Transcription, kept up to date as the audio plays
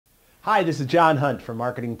Hi, this is John Hunt from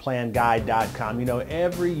MarketingPlanGuide.com. You know,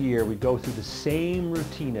 every year we go through the same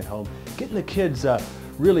routine at home, getting the kids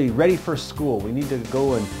really ready for school. We need to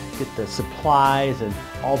go and get the supplies and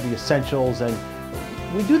all the essentials, and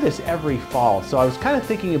we do this every fall. So I was kind of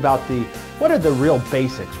thinking about what are the real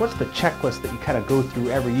basics? What's the checklist that you kind of go through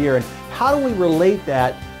every year, and how do we relate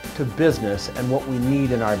that to business and what we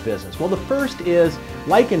need in our business? Well, the first is,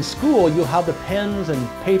 like in school, you'll have the pens and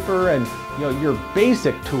paper and your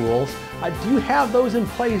basic tools. Do you have those in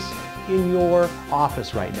place in your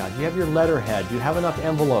office right now? Do you have your letterhead? Do you have enough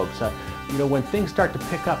envelopes? When things start to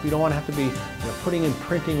pick up, you don't want to have to be putting in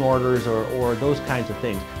printing orders or those kinds of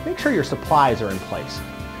things. Make sure your supplies are in place.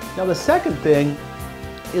 Now, the second thing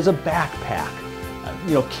is a backpack.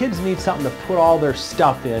 Kids need something to put all their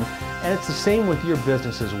stuff in, and it's the same with your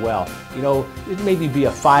business as well. It maybe be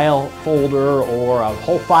a file folder or a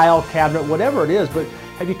whole file cabinet, whatever it is, but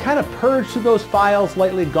have you kind of purged through those files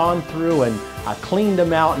lately, gone through and cleaned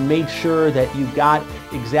them out and made sure that you got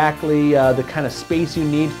exactly the kind of space you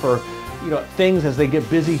need for things as they get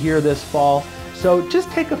busy here this fall? So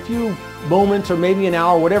just take a few moments or maybe an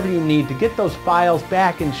hour, whatever you need, to get those files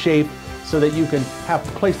back in shape so that you can have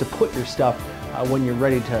a place to put your stuff when you're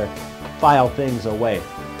ready to file things away.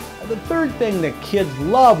 The third thing that kids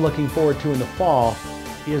love looking forward to in the fall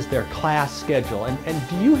is their class schedule. And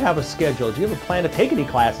do you have a schedule? Do you have a plan to take any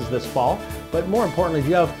classes this fall? But more importantly, do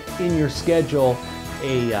you have in your schedule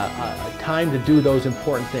a time to do those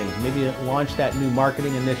important things? Maybe launch that new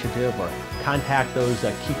marketing initiative or contact those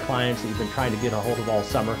key clients that you've been trying to get a hold of all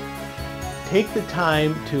summer. Take the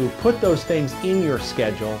time to put those things in your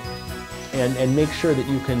schedule and make sure that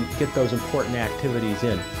you can get those important activities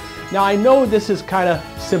in. Now, I know this is kind of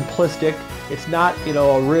simplistic. It's not,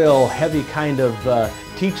 a real heavy kind of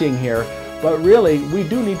teaching here, but really we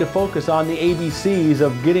do need to focus on the ABCs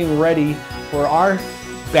of getting ready for our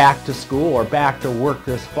back to school or back to work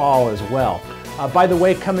this fall as well. By the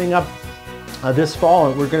way, coming up this fall,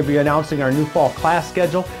 we're going to be announcing our new fall class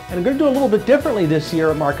schedule, and we're going to do a little bit differently this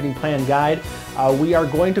year at Marketing Plan Guide. We are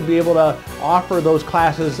going to be able to offer those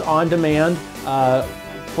classes on demand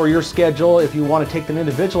for your schedule if you want to take them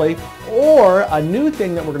individually, or a new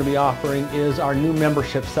thing that we're going to be offering is our new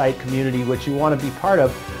membership site community, which you want to be part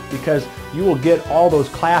of because you will get all those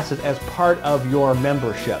classes as part of your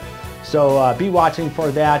membership. So be watching for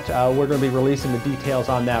that. We're going to be releasing the details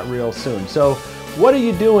on that real soon. So what are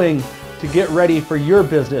you doing to get ready for your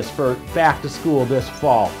business for back to school this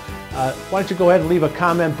fall? Why don't you go ahead and leave a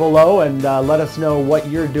comment below and let us know what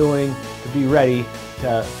you're doing to be ready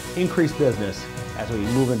to increase business as we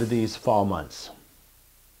move into these fall months.